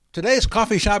Today's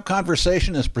coffee shop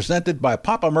conversation is presented by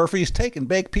Papa Murphy's Take and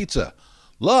Bake Pizza.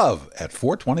 Love at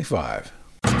 425.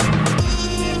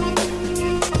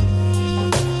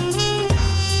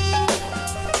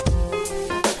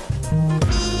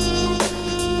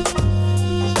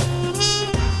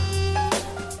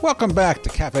 Welcome back to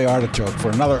Cafe Artichoke for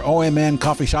another OMN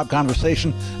coffee shop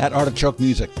conversation at Artichoke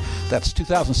Music. That's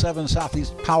 2007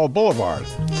 Southeast Powell Boulevard.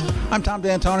 I'm Tom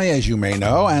D'Antoni, as you may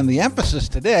know, and the emphasis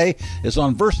today is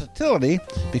on versatility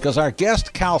because our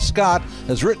guest, Cal Scott,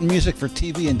 has written music for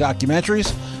TV and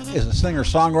documentaries, is a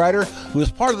singer-songwriter who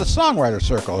is part of the Songwriter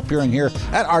Circle, appearing here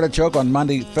at Artichoke on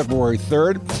Monday, February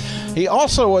 3rd. He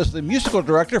also was the musical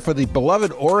director for the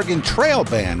beloved Oregon Trail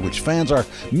Band, which fans are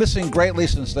missing greatly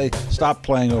since they stopped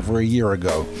playing over a year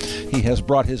ago. He has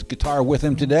brought his guitar with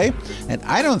him today, and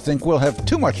I don't think we'll have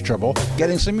too much trouble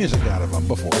getting some music out of him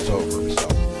before it's over. So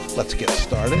let's get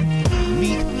started.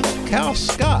 Meet Cal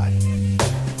Scott.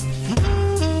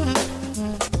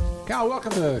 Cal,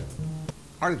 welcome to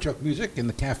Artichoke Music in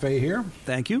the cafe here.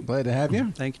 Thank you. Glad to have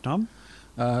you. Thank you, Tom.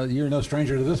 You're no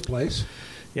stranger to this place.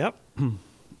 Yep.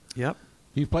 Yep.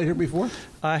 You've played here before?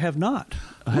 I have not.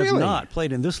 I have not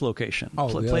played in this location.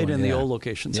 Played in the old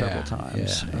location several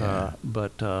times,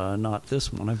 but not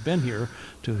this one. I've been here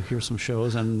to hear some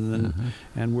shows, and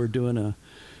we're doing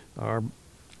our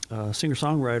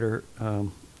singer-songwriter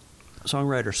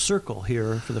songwriter circle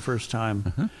here for the first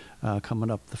time,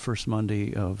 coming up the first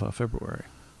Monday of February.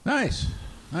 Nice.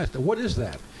 What is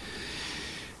that?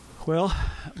 Well,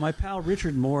 my pal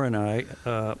Richard Moore and I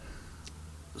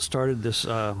started this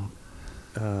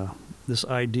this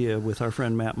idea with our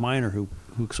friend Matt Miner, who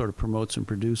sort of promotes and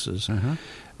produces.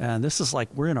 And this is like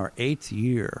we're in our 8th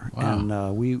year. Wow.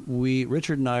 And we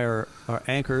Richard and I are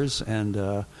anchors, and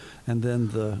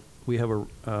then we have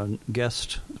a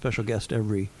special guest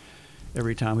every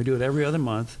time. We do it every other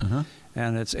month,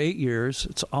 and it's 8 years.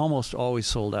 It's almost always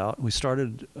sold out. We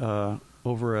started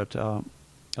over at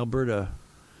Alberta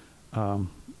Pub,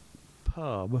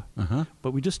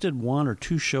 but we just did 1 or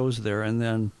 2 shows there, and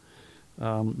then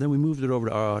we moved it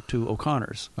over to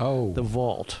O'Connor's, the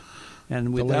Vault,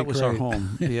 and that was our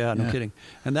home. Yeah, no kidding.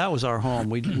 And that was our home.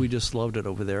 We just loved it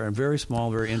over there, and very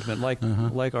small, very intimate,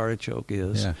 like Artichoke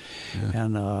is. Yeah.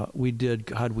 And we did.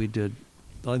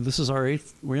 This is our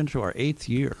 8th. We're into our 8th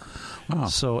year. Wow.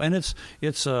 So, and it's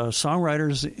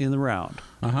songwriters in the round.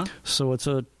 So it's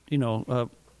a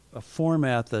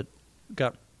format that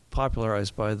got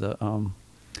popularized by in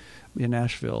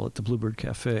Nashville at the Bluebird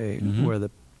Cafe, where the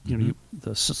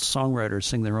songwriters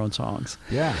sing their own songs.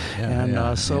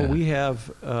 So we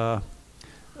have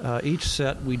each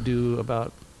set we do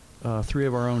about 3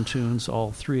 of our own tunes,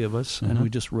 all 3 of us, and we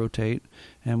just rotate.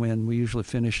 And we usually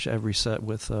finish every set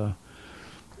with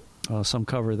some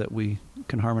cover that we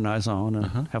can harmonize on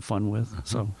and have fun with.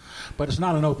 So, but it's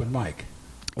not an open mic.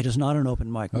 It is not an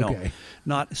open mic. Okay.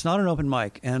 No, it's not an open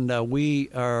mic, and we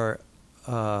are.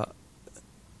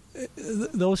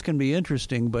 Those can be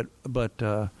interesting, but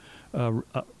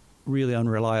really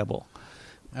unreliable.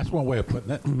 That's one way of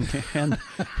putting it.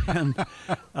 and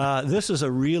this is a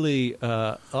really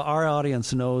our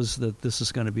audience knows that this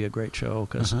is going to be a great show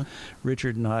because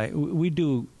Richard and I we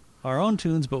do our own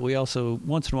tunes, but we also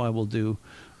once in a while we'll do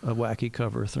a wacky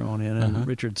cover thrown in, and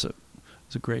Richard's a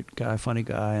great guy, funny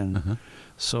guy, and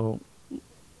so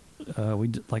he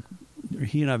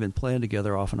and I have been playing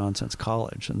together off and on since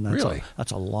college, and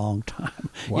that's a long time.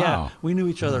 Wow. Yeah, we knew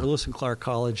each other at Lewis and Clark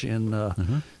College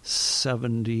in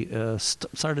 70.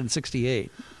 Started in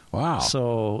 68. Wow.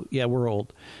 So yeah, we're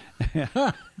old.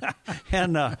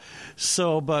 And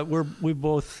but we've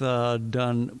both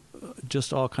done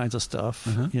just all kinds of stuff.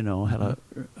 Had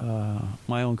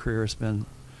my own career has been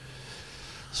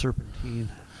serpentine.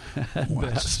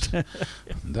 Best.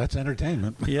 That's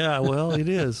entertainment. Yeah, well, it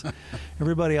is.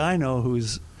 Everybody I know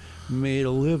who's made a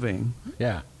living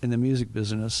in the music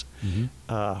business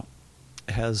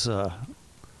has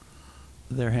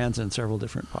their hands in several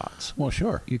different pots. Well,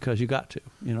 sure. Because you got to,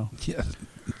 Yeah.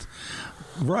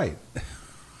 Right.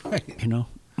 And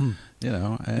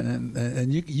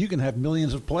you can have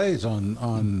millions of plays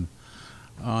on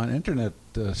internet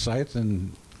sites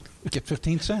and get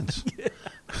 15 cents.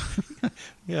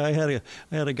 Yeah, I had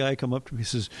a guy come up to me and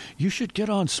says, "You should get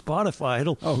on Spotify.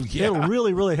 It'll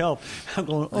really, really help." I'm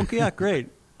going, "Okay, yeah, great.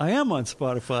 I am on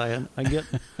Spotify, and I get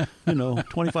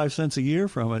 25 cents a year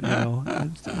from it,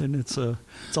 and it's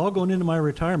all going into my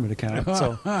retirement account."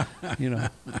 So,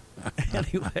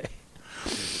 anyway.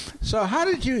 So how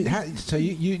did you?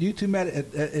 You two met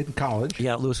in college?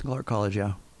 Yeah, Lewis and Clark College.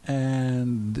 Yeah.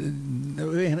 And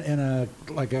in a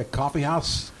coffee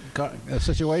house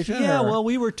situation? Yeah, or? well,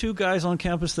 we were two guys on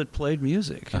campus that played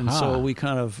music, and so we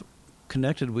kind of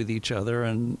connected with each other,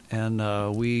 and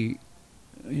we,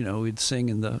 we'd sing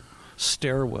in the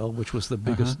stairwell, which was the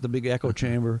biggest, the big echo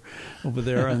chamber over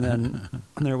there, and then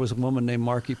there was a woman named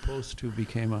Markie Post who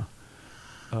became a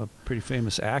pretty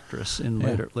famous actress in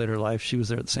later life. She was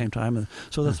there at the same time, and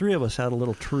so the three of us had a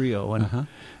little trio, and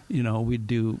we'd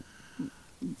do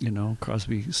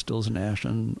Crosby, Stills, and Nash,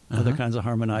 and other kinds of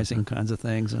harmonizing kinds of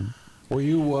things. And were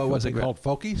you what they called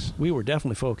folkies? We were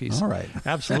definitely folkies. All right,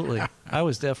 absolutely. I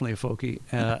was definitely a folkie,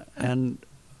 and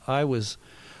I was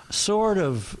sort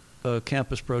of a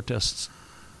campus protests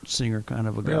singer kind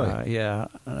of a guy. Really? Yeah,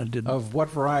 I did. Of what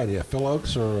variety? Phil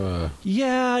Oakes or?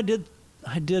 Yeah, I did.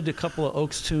 I did a couple of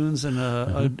Oakes tunes and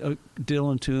a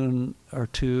Dylan tune or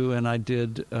two, and I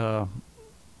did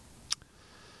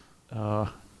some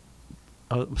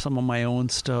of my own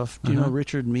stuff. Do you know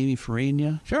Richard Mimi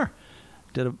Farina? Sure.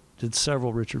 Did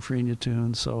several Richard Farina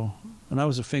tunes. So, and I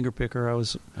was a finger picker. I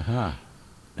was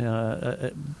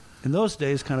in those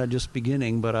days kind of just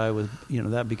beginning, but I was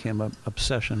that became an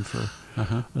obsession for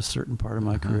a certain part of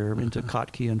my career, into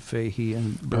Kotke and Fahey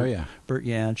and Bert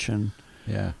Jansch and.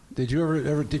 Yeah. Did you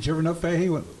ever know Fahey?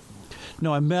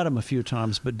 No, I met him a few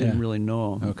times, but didn't really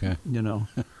know him. Okay.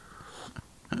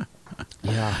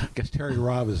 Yeah. I guess Terry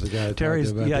Robb is the guy. Terry's.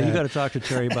 About yeah, that. you got to talk to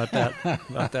Terry about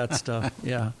that stuff.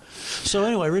 Yeah. So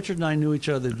anyway, Richard and I knew each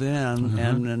other then,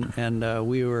 and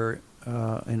we were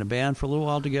in a band for a little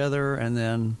while together, and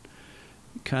then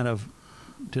kind of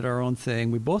did our own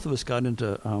thing. We both of us got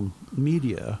into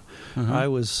media.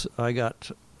 I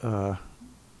got.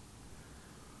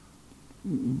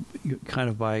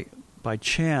 Kind of by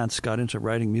chance got into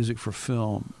writing music for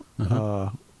film.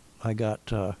 I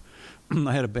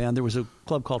had a band. There was a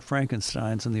club called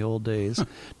Frankenstein's in the old days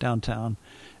downtown,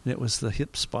 and it was the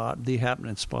hip spot, the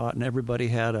happening spot, and everybody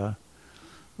had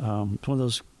one of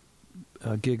those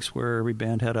gigs where every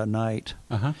band had a night,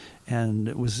 and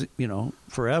it was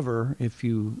forever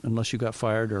unless you got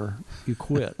fired or you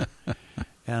quit.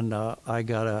 And I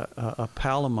got a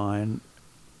pal of mine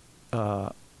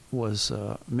was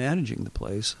managing the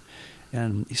place,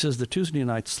 and he says the Tuesday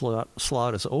night slot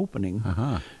is opening.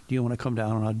 Do you want to come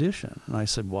down and audition? And I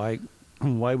said, why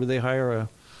would they hire a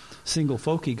single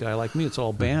folky guy like me? It's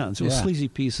all bands. It was Sleazy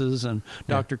Pieces and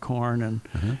Dr. Korn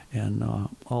and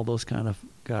all those kind of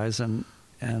guys and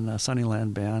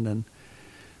Sunnyland Band. And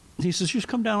he says, just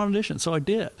come down and audition. So I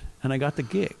did, and I got the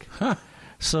gig.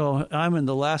 So I'm in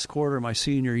the last quarter of my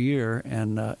senior year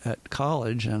and at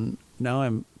college, and now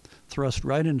I'm thrust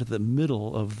right into the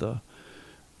middle of the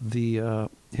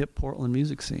hip Portland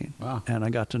music scene. Wow. And I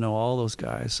got to know all those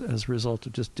guys as a result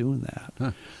of just doing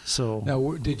that. So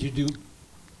now, did you do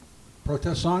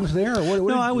protest songs there, or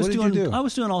what? I was doing. I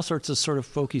was doing all sorts of sort of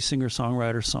folky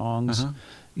singer-songwriter songs.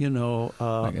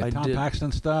 Like I Tom did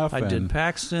Paxton stuff. I did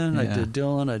Paxton. I did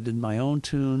Dylan. I did my own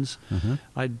tunes.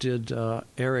 I did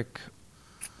Eric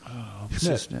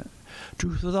Schmidt.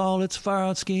 Truth with all its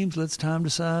far-out schemes, let's time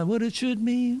decide what it should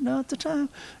mean, not the time.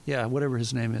 Yeah, whatever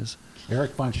his name is.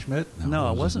 Eric von Schmidt?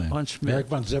 No, it wasn't von Schmidt. Eric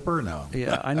von Zipper? No.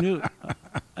 Yeah, I knew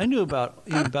about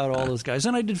all those guys,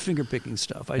 and I did finger-picking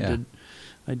stuff. I did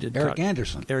Eric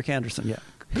Anderson. Eric Anderson, yeah.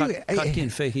 Kotke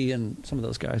and Fahey and some of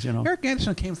those guys, Eric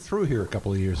Anderson came through here a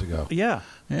couple of years ago. Yeah.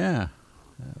 Yeah.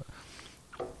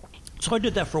 So I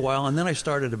did that for a while, and then I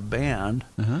started a band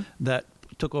that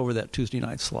took over that Tuesday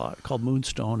night slot called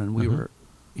Moonstone, and we were,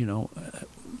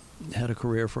 had a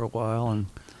career for a while. And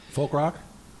folk rock,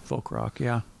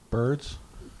 yeah. Birds.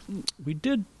 We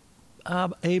did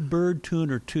a Bird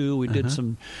tune or two. We did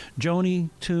some Joni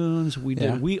tunes. We did.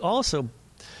 Yeah. We also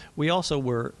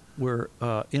were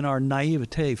in our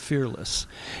naivete fearless,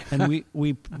 and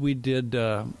we did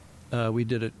a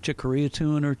Chick Corea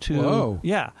tune or two. Whoa.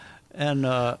 Yeah. And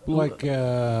from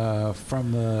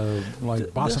the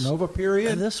bossa nova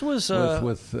period. This was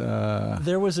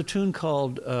there was a tune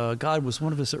called God was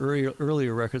one of his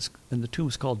earlier records, and the tune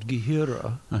was called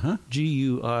Guijira,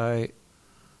 Guijji,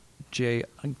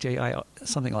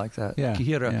 something like that. Yeah,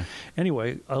 Guijira. Yeah.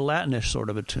 Anyway, a Latinish sort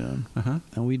of a tune,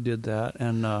 and we did that.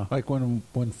 And like when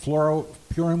Flora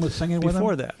Purim was singing with him?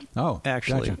 Before that. Oh,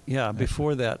 actually, gotcha. yeah,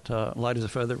 before that, Light as a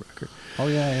Feather record. Oh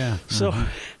yeah. So,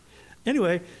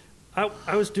 anyway.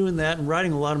 I was doing that and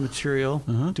writing a lot of material,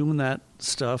 doing that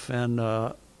stuff, and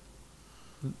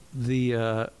we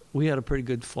had a pretty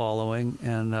good following.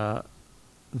 And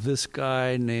this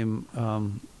guy named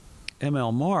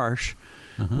M.L. Marsh,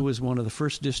 who was one of the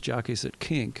first disc jockeys at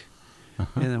Kink,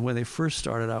 and then when they first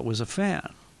started out, was a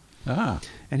fan.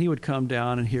 And he would come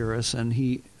down and hear us, and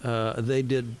we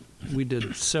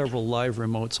did several live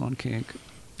remotes on Kink.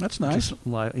 That's nice. Just,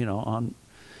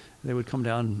 they would come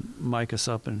down and mic us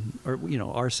up, or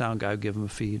our sound guy would give them a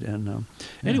feed. And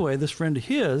anyway, this friend of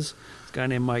his, a guy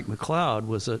named Mike McLeod,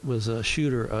 was a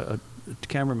shooter, a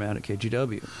cameraman at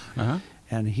KGW. Uh-huh.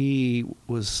 And he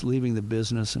was leaving the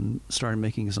business and started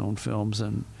making his own films.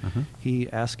 And he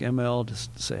asked ML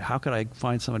to say, how could I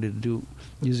find somebody to do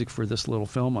music for this little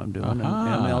film I'm doing? And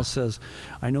ML says,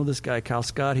 I know this guy, Cal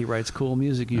Scott. He writes cool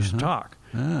music. You should talk.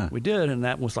 We did, and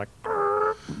that was like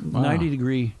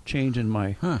 90-degree change in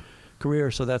my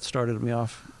career. So that started me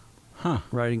off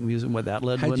writing music. What that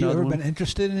led to another one. Had you ever been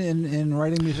interested in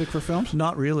writing music for films?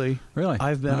 Not really. Really?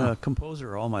 I've been a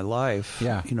composer all my life.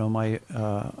 Yeah.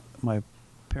 My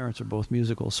parents are both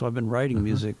musicals, so I've been writing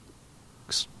music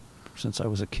since I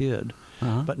was a kid,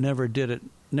 but never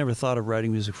thought of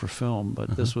writing music for film.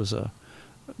 But this was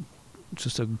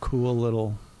just a cool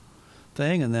little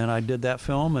thing, and then I did that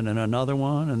film, and then another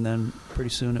one, and then pretty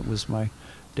soon it was my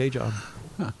day job.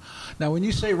 Now, when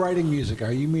you say writing music,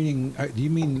 do you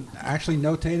mean actually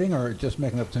notating or just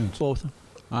making up tunes? Both.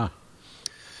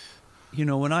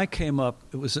 When I came up,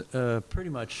 it was pretty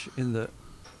much in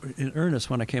earnest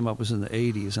when I came up was in the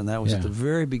 80s, and that was at the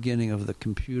very beginning of the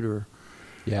computer.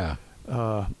 Yeah.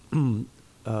 How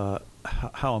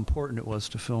important it was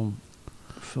to film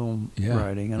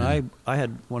writing. And I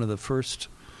had one of the first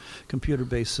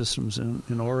computer-based systems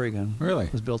in Oregon. Really?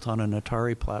 It was built on an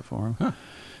Atari platform. Huh.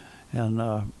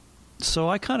 And so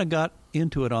I kind of got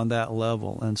into it on that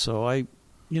level. And so I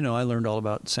learned all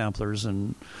about samplers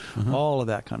and all of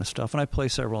that kind of stuff. And I play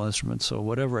several instruments, so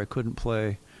whatever I couldn't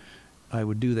play, I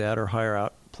would do that or hire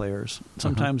out players.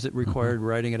 Sometimes it required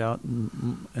writing it out,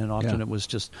 and often it was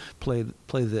just play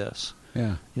this.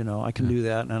 Yeah. I can do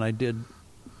that, and I did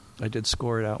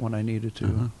score it out when I needed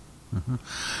to.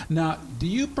 Now, do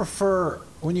you prefer,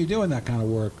 when you're doing that kind of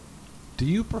work, do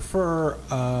you prefer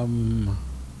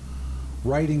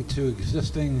writing to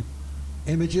existing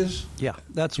images? Yeah,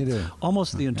 that's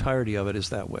almost the entirety of it is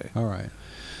that way. All right.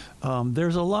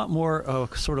 There's a lot more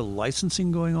sort of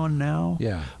licensing going on now.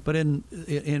 Yeah. But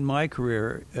in my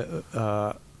career,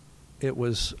 it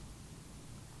was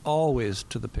always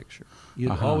to the picture.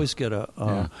 You'd always get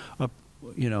a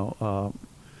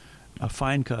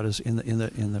fine cut is in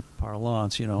the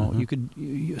parlance. You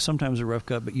could sometimes a rough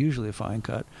cut, but usually a fine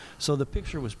cut. So the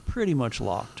picture was pretty much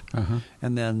locked.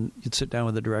 And then you'd sit down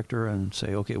with the director and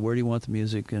say, okay, where do you want the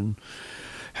music, and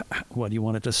what do you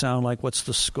want it to sound like? What's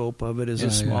the scope of it? Is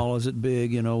it small? Is it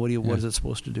big? What is it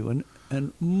supposed to do?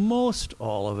 And most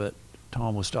all of it,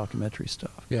 Tom, was documentary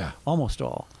stuff. Yeah. Almost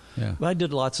all. Yeah. But I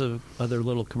did lots of other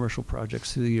little commercial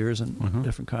projects through the years and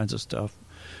different kinds of stuff.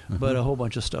 But a whole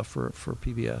bunch of stuff for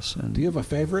PBS. And do you have a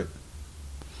favorite?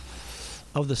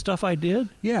 Of the stuff I did?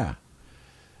 Yeah.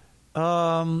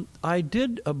 I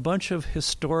did a bunch of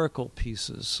historical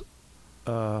pieces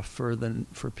for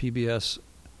PBS.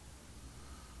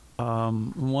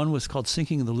 One was called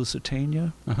Sinking the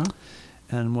Lusitania,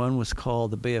 and one was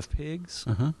called The Bay of Pigs,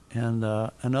 and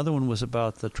another one was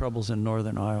about the troubles in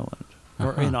Northern Ireland,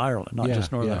 or in Ireland, not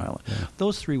just Northern Ireland. Yeah.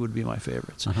 Those three would be my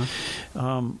favorites.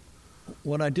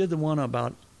 When I did the one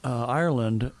about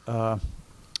Ireland, I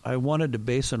wanted to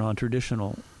base it on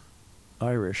traditional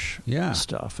Irish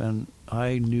stuff, and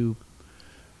I knew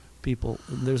people.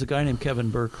 There's a guy named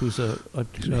Kevin Burke who's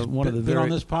one of the been on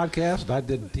this podcast. I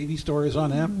did TV stories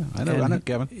on him. I know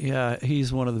Kevin. Yeah,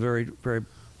 he's one of the very, very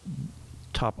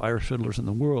top Irish fiddlers in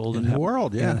the world.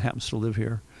 And happens to live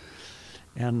here.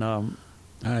 And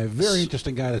a very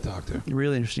interesting guy to talk to.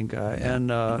 Really interesting guy. Yeah.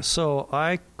 And so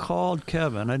I called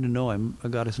Kevin. I didn't know him. I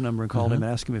got his number and called him,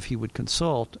 asked him if he would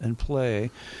consult and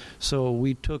play. So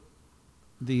we took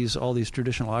all these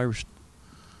traditional Irish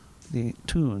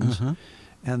tunes.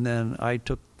 And then I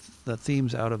took the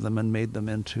themes out of them and made them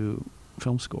into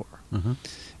film score.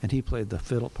 And he played the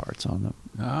fiddle parts on them.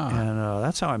 And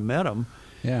that's how I met him.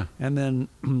 Yeah. And then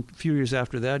a few years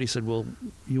after that, he said, well,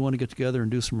 you want to get together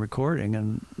and do some recording?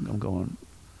 And I'm going,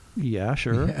 yeah,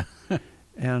 sure. Yeah.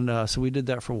 And so we did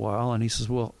that for a while. And he says,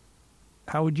 well,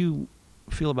 how would you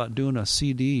feel about doing a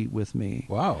CD with me?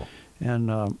 Wow.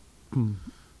 And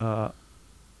I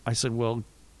said, well,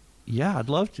 yeah, I'd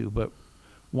love to, but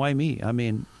why me? I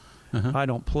mean, I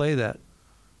don't play that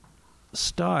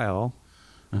style.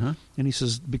 And he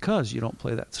says, because you don't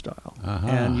play that style.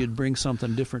 And you'd bring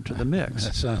something different to the mix.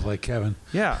 That sounds like Kevin.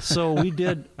 Yeah, so we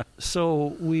did,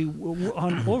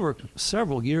 over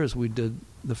several years, we did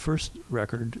the first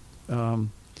record.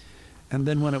 And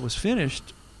then when it was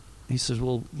finished, he says,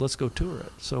 well, let's go tour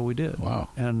it. So we did. Wow.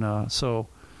 And so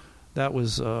that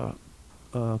was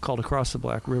called Across the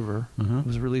Black River. It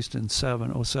was released in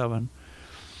 07.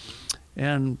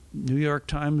 And New York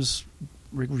Times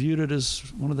reviewed it as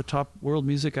one of the top world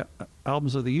music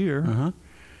albums of the year.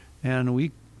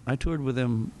 And I toured with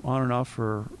him on and off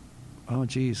for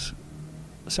 6,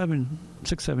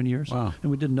 7 years. Wow.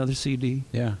 And we did another CD.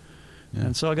 Yeah.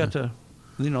 And so I got to,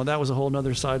 that was a whole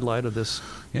other sidelight of this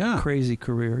crazy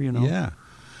career, Yeah.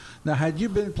 Now, had you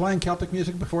been playing Celtic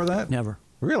music before that? Never.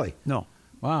 Really? No.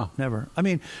 Wow. Never. I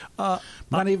mean,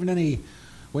 not even any,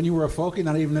 when you were a folkie,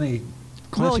 not even any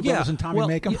Clancy Brothers and Tommy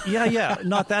Makem? Yeah.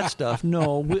 Not that stuff.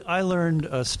 No. I learned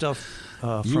stuff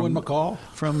from Ewan McCall?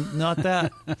 From, not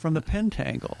that, from the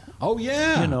Pentangle. Oh,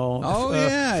 yeah.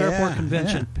 Fairport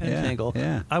Convention, Pentangle.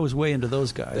 Yeah. I was way into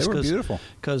those guys. They were beautiful.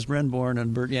 Because Renborn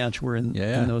and Bert Jansch were in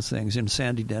those things. And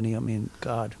Sandy Denny, I mean,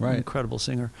 God, incredible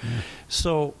singer. Yeah.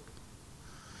 So,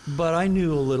 but I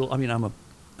knew a little, I mean, I'm an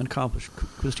accomplished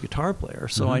acoustic guitar player,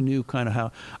 so I knew kind of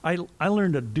how, I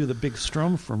learned to do the big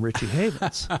strum from Richie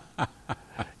Havens.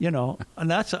 And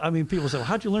that's, I mean, people say, well,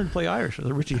 how'd you learn to play Irish? Or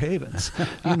the Richie Havens,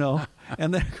 and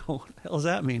they go, what the hell does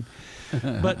that mean?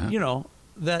 But,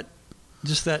 that,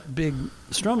 just that big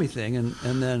strummy thing, and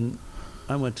then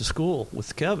I went to school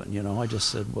with Kevin, I just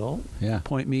said, well,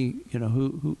 point me,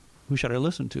 who should I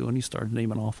listen to? And he started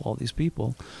naming off all these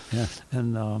people. Yeah.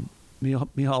 And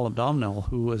Michal Abdomnel,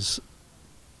 who was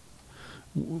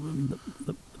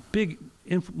the big,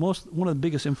 one of the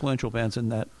biggest influential bands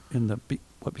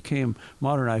what became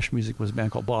modern Irish music, was a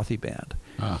band called Bothy Band.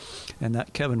 And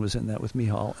that Kevin was in that with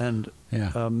Michal. And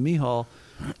Michal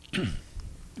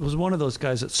was one of those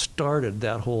guys that started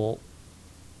that whole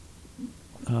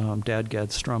Dadgad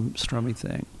strummy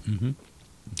thing.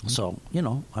 So,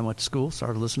 I went to school,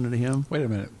 started listening to him. Wait a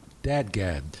minute.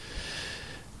 Dadgad.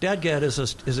 Dadgad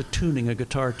is a tuning, a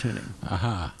guitar tuning.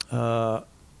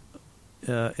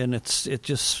 And it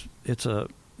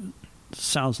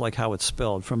sounds like how it's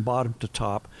spelled, from bottom to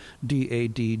top,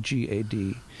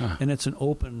 D-A-D-G-A-D. And it's an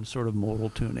open sort of modal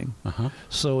tuning.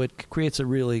 So it creates a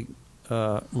really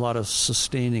lot of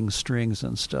sustaining strings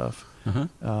and stuff. And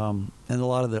a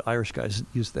lot of the Irish guys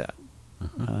use that.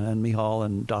 And Michal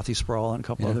and Dothy Sproul and a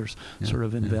couple others sort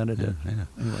of invented it.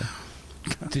 Anyway.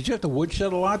 Did you have to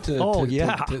woodshed a lot to? Are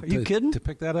you kidding? To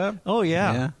pick that up? Oh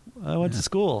yeah. I went to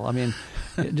school. I mean,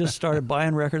 just started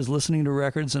buying records, listening to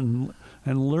records, and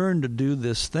learned to do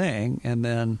this thing. And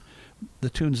then the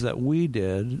tunes that we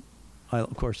did, I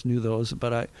of course knew those,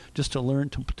 but just to learn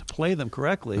to play them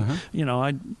correctly.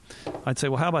 I'd say,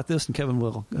 well, how about this? And Kevin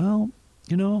will,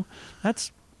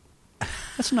 that's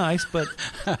nice, but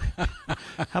how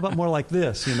about more like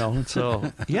this, And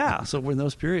so, so in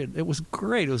those periods, it was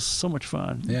great. It was so much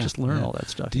fun. Just learn all that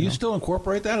stuff. Do you still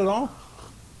incorporate that at all?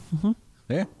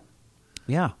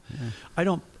 Yeah. I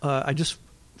don't, I just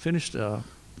finishing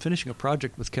a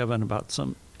project with Kevin about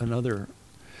some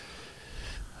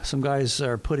guys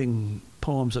are putting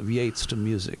poems of Yeats to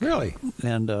music. Really?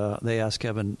 And they asked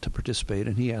Kevin to participate,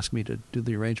 and he asked me to do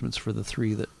the arrangements for the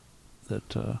three that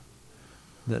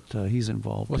he's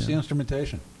involved in. What's the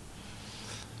instrumentation?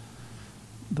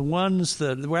 The ones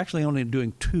that we're actually only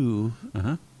doing two.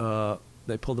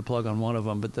 They pulled the plug on one of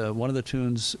them, but one of the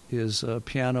tunes is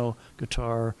piano,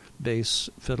 guitar,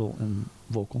 bass, fiddle, and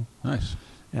vocal. Nice.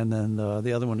 And then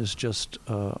the other one is just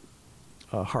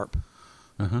harp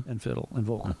and fiddle and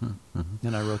vocal.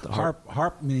 And I wrote the harp.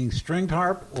 Harp meaning stringed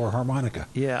harp or harmonica?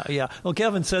 Yeah. Well,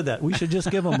 Kevin said that. We should just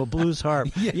give him a blues harp.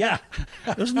 Yeah.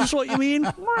 Isn't this what you mean?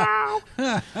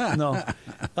 No.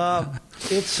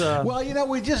 It's... well,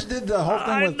 we just did the whole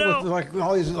thing with like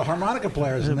all these harmonica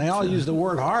players, and they all use the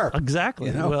word harp. Exactly.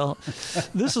 Well,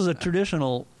 this is a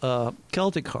traditional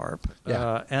Celtic harp.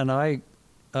 And I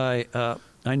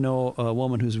know a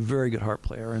woman who's a very good harp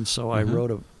player, and so I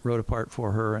wrote a part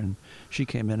for her, and she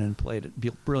came in and played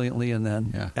it brilliantly, and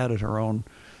then added her own,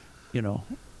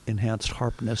 enhanced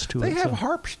harpness to it.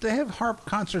 They have harp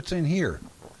concerts in here,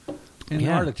 in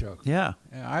Artichoke. Yeah.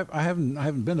 I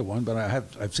haven't been to one, but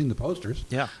I've seen the posters.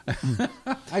 Yeah. I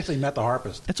actually met the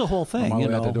harpist. It's a whole thing. On my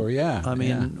way out the door. Yeah. I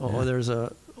mean, there's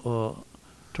a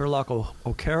Turlough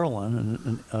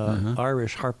O'Carolan, an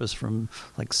Irish harpist from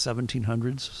like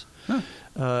 1700s.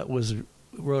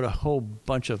 Wrote a whole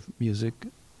bunch of music,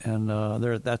 and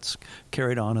that's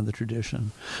carried on in the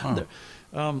tradition.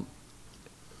 I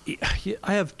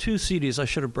have two CDs. I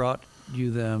should have brought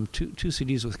you them. Two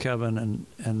CDs with Kevin,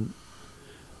 and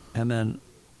then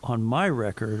on my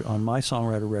record, on my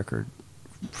songwriter record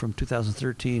from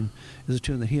 2013, is a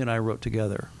tune that he and I wrote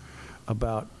together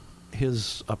about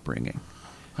his upbringing.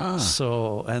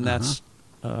 So that's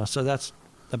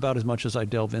about as much as I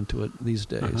delve into it these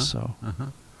days. So.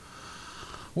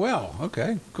 Well,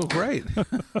 okay, cool, great.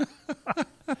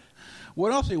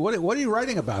 What else? What are you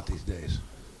writing about these days?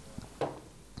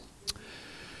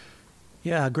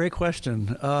 Yeah, great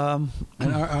question. And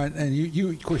you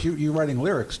of course, you're writing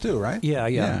lyrics too, right?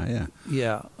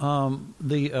 Yeah.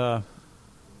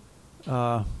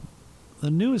 The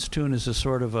newest tune is a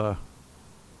sort of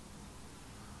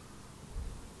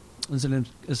is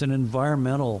an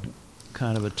environmental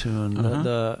kind of a tune.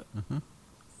 The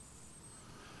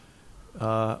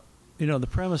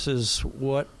premise is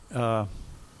what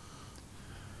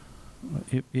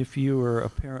if you were a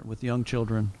parent with young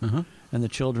children, and the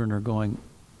children are going,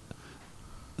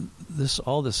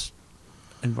 all this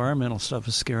environmental stuff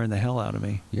is scaring the hell out of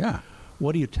me. Yeah.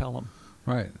 What do you tell them?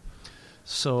 Right.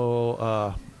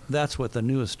 So that's what the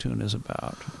newest tune is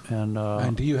about.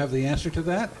 And do you have the answer to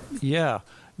that? Yeah.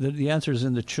 The answer is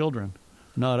in the children,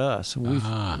 not us.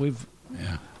 We've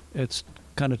it's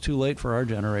kind of too late for our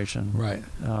generation. Right.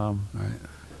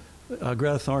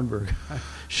 Greta Thunberg,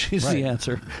 she's the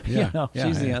answer. Yeah.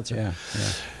 She's the answer. Yeah.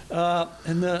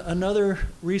 And another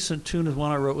recent tune is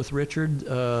one I wrote with Richard.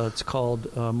 It's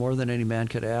called More Than Any Man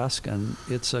Could Ask, and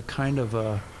it's a kind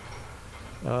of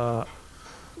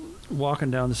walking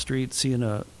down the street, seeing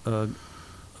a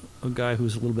guy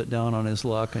who's a little bit down on his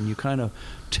luck, and you kind of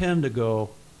tend to go,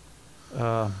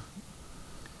 a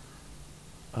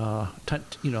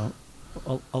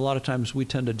lot of times we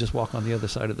tend to just walk on the other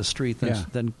side of the street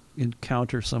than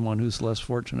encounter someone who's less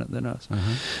fortunate than us.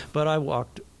 But I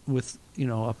walked with,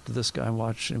 up to this guy and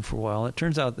watched him for a while. It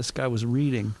turns out this guy was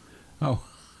reading.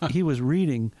 He was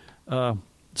reading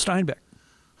Steinbeck.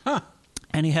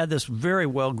 And he had this very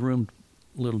well-groomed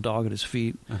little dog at his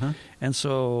feet. And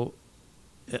so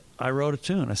I wrote a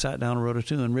tune. I sat down and wrote a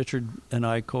tune. Richard and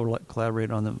I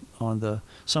collaborated on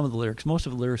some of the lyrics. Most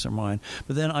of the lyrics are mine.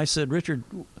 But then I said, Richard,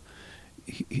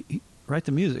 he write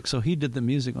the music. So he did the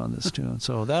music on this tune.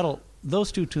 So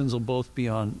those two tunes will both be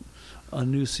on a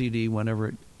new CD whenever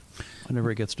it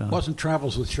gets done. Wasn't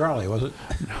Travels with Charlie, was it?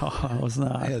 No, it was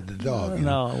not. I had the dog.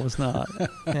 No, it was not.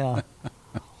 Yeah.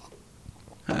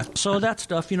 So that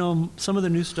stuff, some of the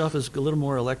new stuff is a little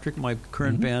more electric. My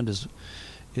current band is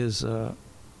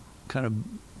kind of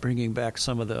bringing back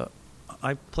some of the.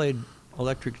 I played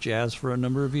electric jazz for a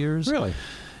number of years. Really?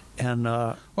 And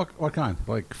what kind?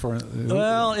 Like for?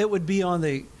 Well, it would be on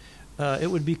the.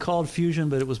 It would be called fusion,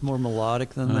 but it was more melodic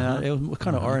than that. It was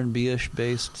kind of R&B-ish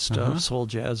based stuff, soul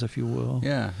jazz, if you will.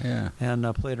 Yeah. And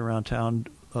I played around town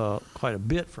quite a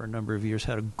bit for a number of years.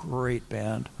 Had a great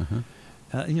band.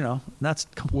 That's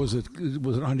was it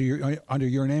under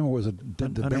your name, or was it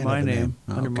under my name?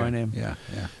 Under my name. Yeah.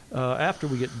 After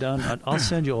we get done, I'll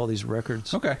send you all these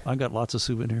records. Okay. I got lots of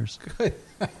souvenirs. Good.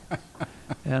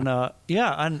 And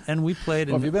we played.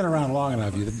 Well, if you've been around long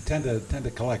enough, you tend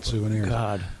to collect souvenirs.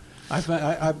 God.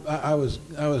 I was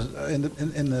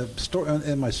in the store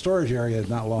in my storage area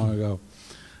not long ago,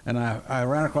 and I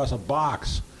ran across a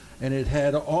box, and it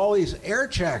had all these air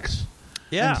checks.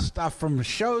 Yeah. And stuff from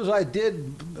shows I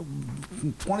did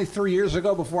 23 years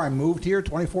ago before I moved here,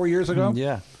 24 years ago.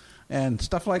 Yeah. And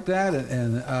stuff like that.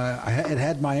 And it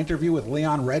had my interview with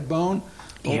Leon Redbone.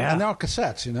 Yeah. And they're all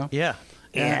cassettes, Yeah.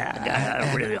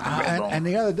 And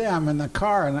the other day I'm in the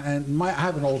car, and I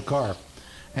have an old car,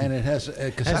 and it has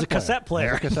a cassette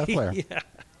player. It has a cassette player. Yeah.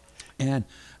 And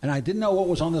I didn't know what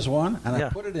was on this one, and I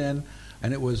put it in,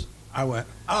 and I went,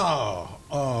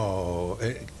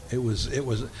 it was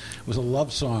a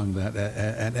love song that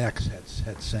an ex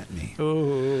had sent me.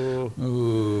 Ooh.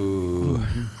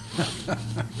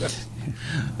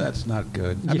 That's not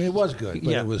good. I mean, it was good,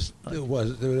 but it was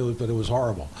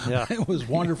horrible. Yeah. It was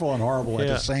wonderful and horrible at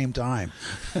the same time.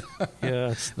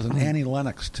 Yeah. It was an Annie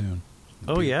Lennox tune.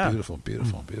 Beautiful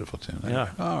tune. Yeah.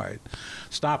 All right.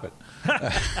 Stop it.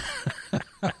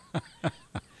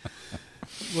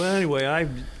 Well, anyway,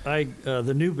 I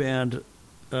the new band.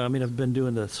 I've been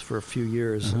doing this for a few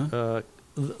years. The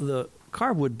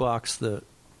Cardwood Box, the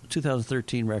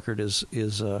 2013 record, is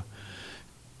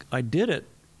I did it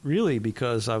really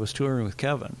because I was touring with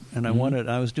Kevin, and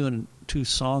I was doing 2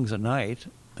 songs a night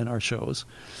in our shows,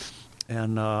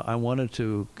 and I wanted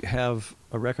to have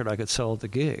a record I could sell at the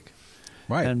gig.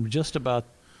 Right. And just about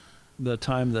the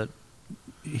time that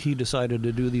he decided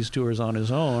to do these tours on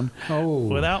his own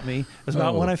without me is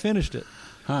about when I finished it.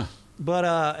 Huh.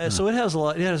 But so it has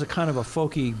a kind of a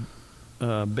folky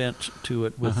bent to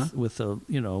it with a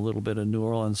little bit of New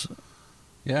Orleans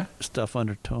stuff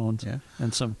undertones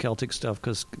and some Celtic stuff,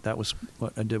 because that was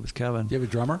what I did with Kevin. Do you have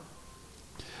a drummer?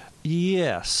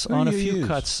 Yes, Who on do a you few use?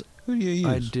 cuts. Who do you use?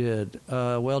 I did.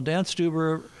 Dan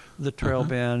Stuber, the Trail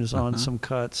Band, is on some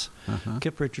cuts.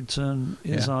 Kip Richardson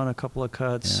is on a couple of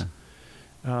cuts.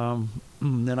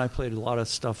 Then I played a lot of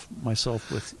stuff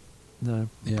myself with the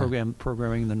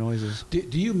programming the noises.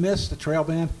 Do you miss the Trail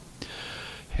Band?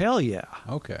 hell yeah.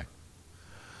 Okay.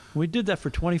 We did that for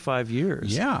 25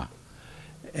 years. Yeah.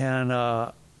 And,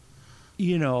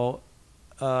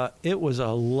 it was a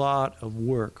lot of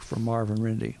work for Marv and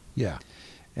Rindy. Yeah.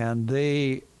 And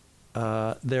they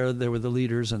were the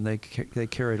leaders, and they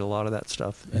carried a lot of that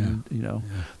stuff. And,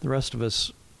 the rest of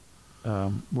us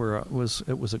it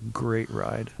was a great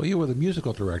ride. Well, you were the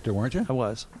musical director, weren't you? I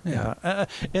was. Yeah.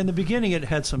 In the beginning, it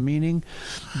had some meaning,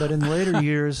 but in later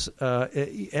years,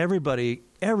 everybody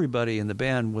in the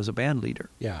band was a band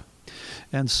leader. Yeah.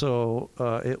 And so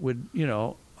it would,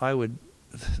 I would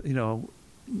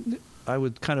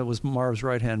kind of was Marv's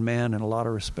right-hand man in a lot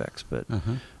of respects, but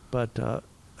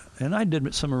and I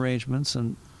did some arrangements,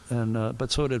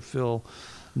 but so did Phil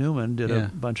Newman, did a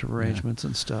bunch of arrangements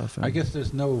and stuff. And I guess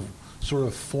there's no sort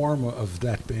of form of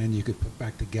that band you could put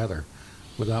back together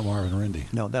without Marv and Rindy.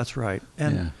 No, that's right.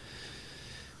 And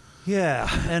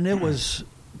and it was,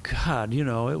 God,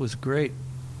 it was great,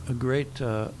 a great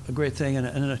thing,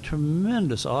 and a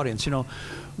tremendous audience. The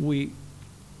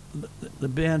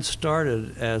band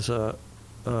started as a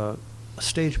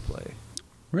stage play.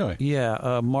 Really?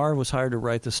 Yeah. Marv was hired to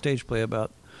write the stage play about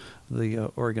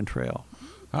the Oregon Trail.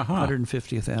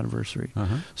 150th anniversary.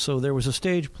 So there was a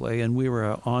stage play, and we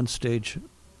were an on-stage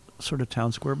sort of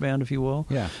town square band, if you will,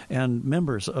 and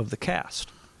members of the cast.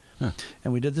 And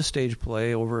we did the stage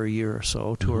play over a year or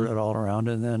so, toured it all around,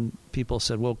 and then people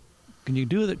said, well, can you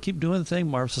keep doing the thing?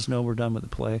 Marv says, no, we're done with the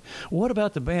play. Well, what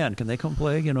about the band? Can they come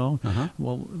play, Well,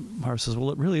 Marv says,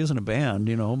 well, it really isn't a band,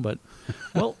 but,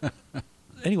 well...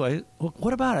 Anyway, well,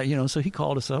 what about it? So he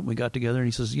called us up, and we got together, and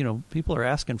he says, people are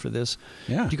asking for this.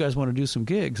 Yeah. Do you guys want to do some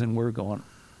gigs? And we're going,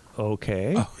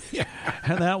 okay. Oh, yeah.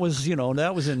 And that was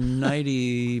in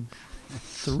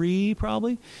 93,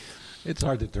 probably. It's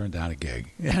hard to turn down a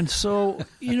gig. And so,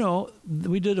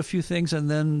 we did a few things, and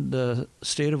then the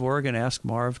state of Oregon asked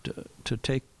Marv to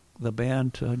take the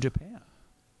band to Japan.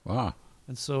 Wow.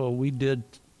 And so we did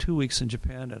 2 weeks in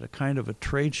Japan at a kind of a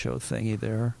trade show thingy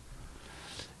there.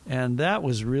 And that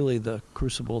was really the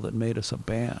crucible that made us a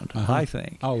band, I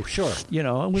think. Oh, sure. It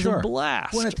was a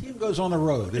blast. When a team goes on the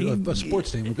road, a sports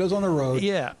team goes on the road,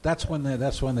 that's when they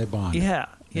bond. Yeah.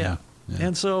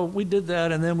 And so we did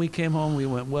that, and then we came home. We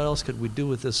went, what else could we do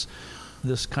with this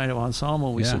kind of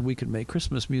ensemble? We said we could make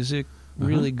Christmas music,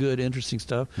 really good, interesting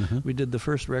stuff. We did the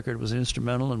first record, was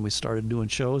instrumental, and we started doing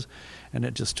shows, and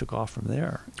it just took off from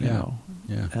there.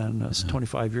 And it's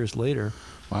 25 years later.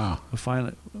 Wow!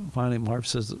 Finally,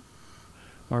 Marv and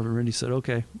Rindy said,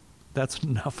 "Okay, that's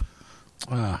enough."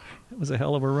 It was a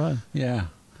hell of a run. Yeah,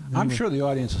 I'm sure the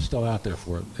audience is still out there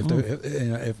for it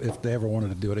if they ever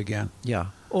wanted to do it again. Yeah.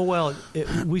 Oh well,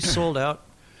 we sold out,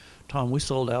 Tom. We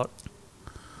sold out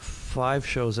 5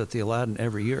 shows at the Aladdin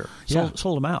every year.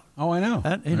 Sold them out. Oh, I know.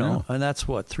 And, and that's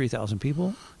what, 3,000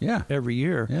 people. Yeah. Every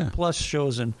year. Yeah. Plus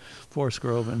shows in Forest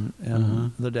Grove and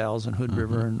the Dalles and Hood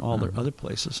River and all the other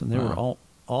places, and they were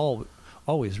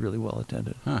always really well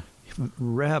attended.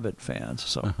 Rabid fans.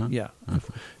 So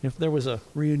if there was a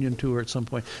reunion tour at some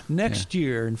point next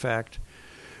year, in fact,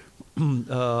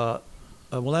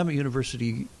 Willamette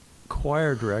University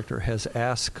choir director has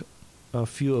asked a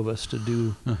few of us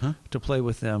to play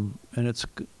with them, and it's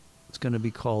going to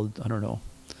be called, I don't know,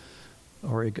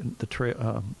 Oregon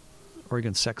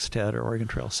Sextet or Oregon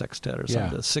Trail Sextet or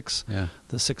something.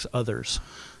 The six others.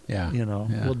 Yeah.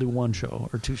 We'll do 1 show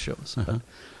or 2 shows.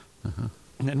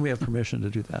 And we have permission to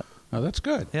do that. Oh, that's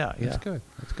good. Yeah. That's good.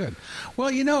 Well,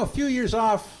 a few years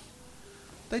off,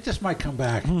 they just might come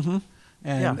back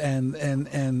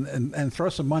and throw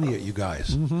some money at you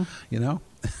guys.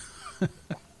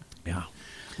 Yeah.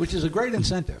 Which is a great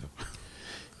incentive.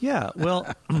 Yeah, well,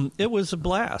 it was a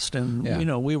blast, and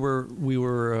we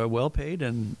were well paid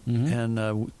and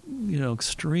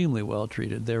extremely well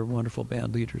treated. They're wonderful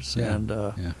band leaders,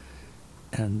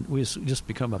 and we just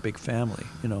become a big family,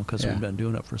 because we've been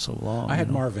doing it for so long. I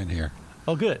had Marvin here.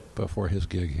 Oh, good. Before his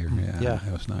gig here,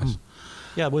 it was nice.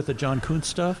 Yeah, with the John Kuntz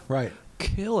stuff, right?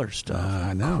 Killer stuff.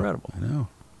 I know. Incredible. I know.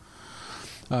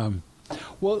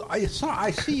 Well,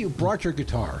 I see you brought your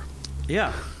guitar.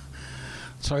 Yeah.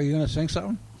 So are you going to sing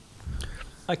something?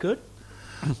 I could.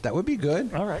 That would be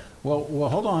good. All right. Well,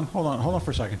 hold on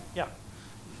for a second. Yeah.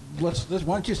 Why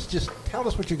don't you just tell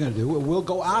us what you're going to do? We'll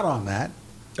go out on that.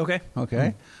 Okay.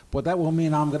 Okay. But that will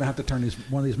mean I'm going to have to turn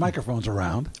one of these microphones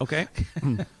around. Okay.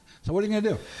 So what are you going to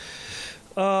do?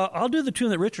 I'll do the tune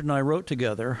that Richard and I wrote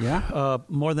together. Yeah.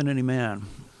 More Than Any Man.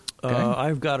 Okay.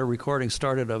 I've got a recording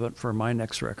started of it for my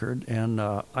next record, and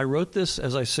I wrote this,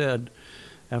 as I said,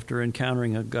 after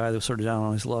encountering a guy that was sort of down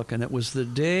on his luck, and it was the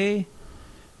day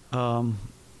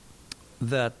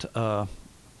that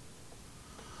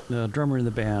the drummer in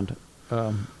the band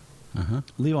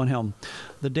Levon Helm.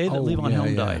 The day that Levon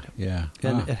Helm died. Yeah.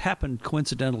 And it happened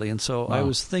coincidentally. And so I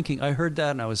was thinking, I heard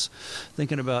that and I was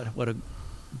thinking about what a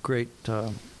great...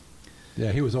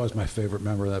 yeah, he was always my favorite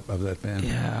member of that band.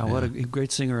 Yeah, what a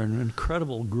great singer, an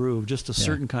incredible groove, just a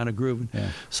certain kind of groove. Yeah.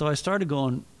 So I started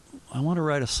going, I want to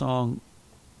write a song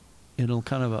in a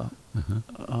kind of a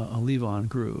Levon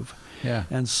groove. Yeah.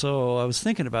 And so I was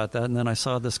thinking about that, and then I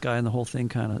saw this guy, and the whole thing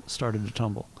kind of started to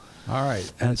tumble. All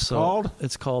right. And it's so called?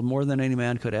 It's called More Than Any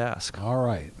Man Could Ask. All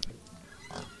right.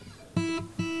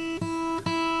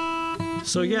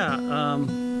 So, yeah,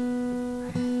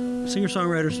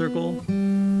 Singer-Songwriter Circle,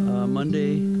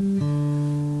 Monday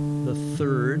the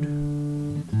 3rd,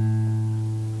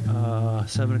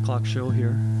 7 o'clock show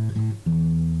here.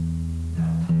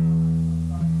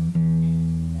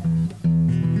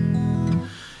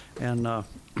 And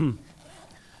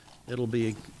it'll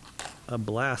be a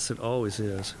blast. It always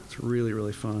is. It's really,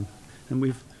 really fun. And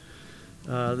we've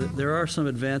there are some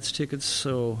advance tickets,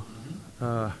 so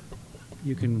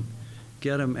you can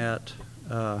get them at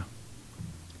our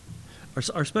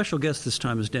special guest this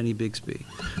time is Denny Bigsby,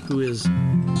 who is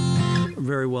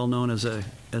very well known as the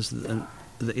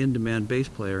in-demand bass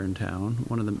player in town,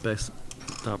 one of the best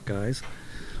top guys.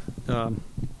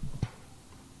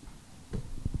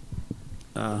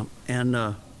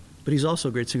 But he's also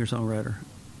a great singer-songwriter.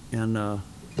 And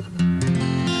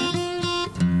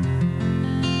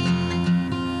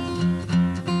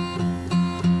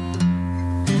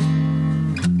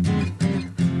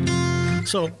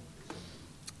so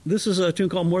this is a tune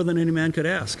called More Than Any Man Could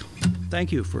Ask.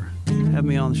 Thank you for having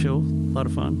me on the show. A lot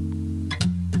of fun.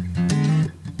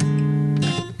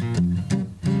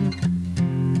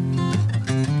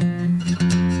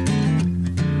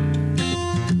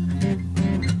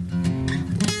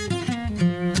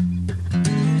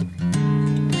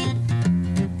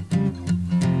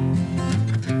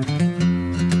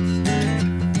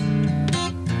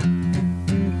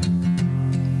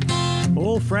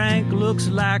 Frank looks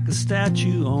like a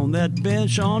statue on that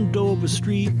bench on Dover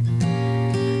Street.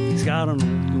 He's got a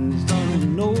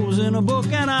nose in a book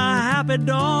and a happy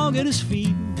dog at his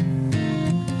feet.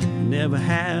 Never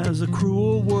has a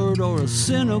cruel word or a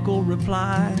cynical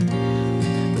reply.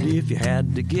 But if you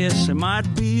had to guess, he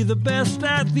might be the best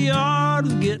at the art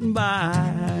of getting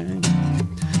by.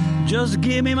 Just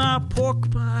give me my pork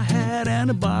pie hat and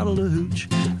a bottle of hooch,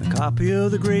 a copy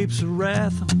of the Grapes of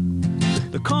Wrath,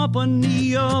 the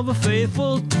company of a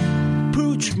faithful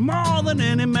pooch, more than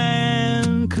any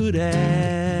man could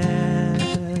ask.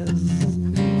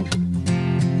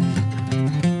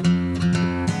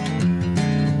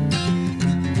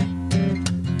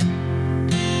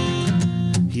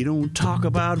 He don't talk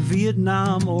about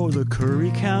Vietnam or the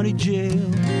Curry County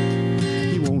Jail.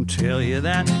 He won't tell you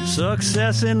that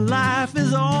success in life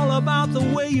is all about the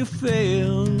way you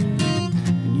fail.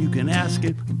 You can ask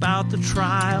him about the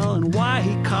trial and why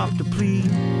he copped a plea.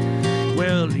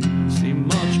 Well, he doesn't say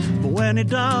much, but when he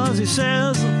does, he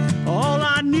says, all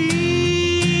I need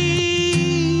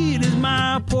is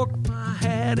my pork pie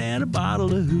hat and a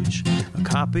bottle of hooch, a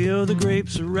copy of the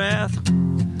Grapes of Wrath,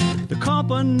 the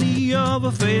company of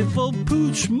a faithful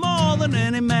pooch, more than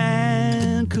any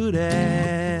man could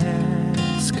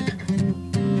ask.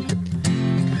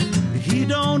 He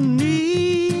don't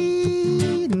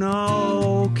need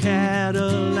no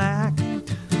Cadillac,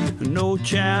 no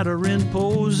chattering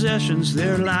possessions,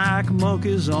 they're like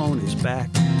monkeys on his back.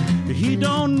 He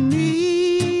don't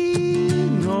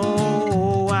need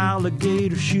no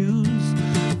alligator shoes.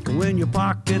 When your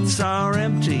pockets are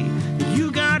empty,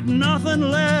 you got nothing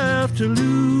left to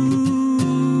lose.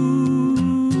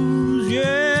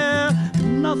 Yeah,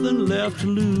 nothing left to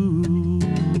lose.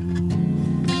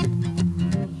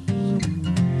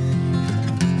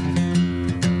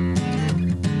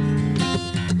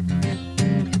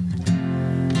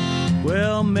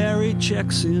 Well, Mary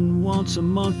checks in once a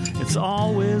month. It's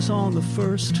always on the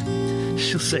first.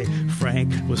 She'll say,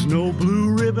 Frank was no blue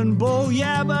ribbon beau,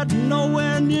 yeah, but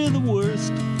nowhere near the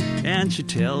worst. And she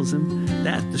tells him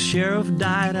that the sheriff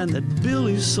died and that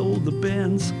Billy sold the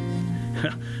Benz.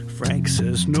 Frank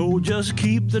says, no, just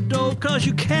keep the dough, 'cause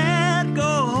you can't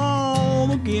go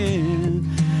home again.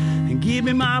 And give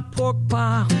me my pork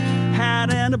pie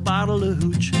hat and a bottle of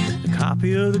hooch, a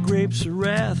copy of the Grapes of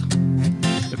Wrath,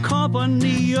 the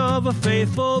company of a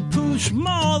faithful pooch,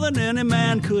 more than any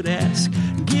man could ask.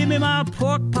 Give me my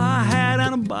pork pie hat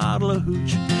and a bottle of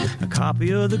hooch, a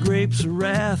copy of the Grapes of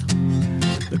Wrath,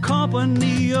 the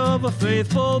company of a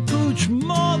faithful pooch,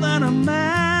 more than a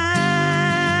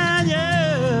man,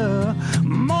 yeah,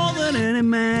 more than any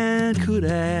man could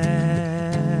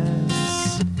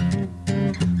ask.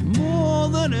 More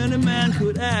than any man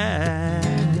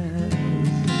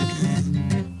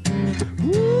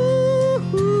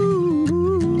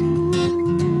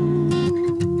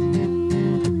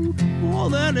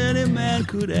any man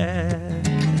could ask.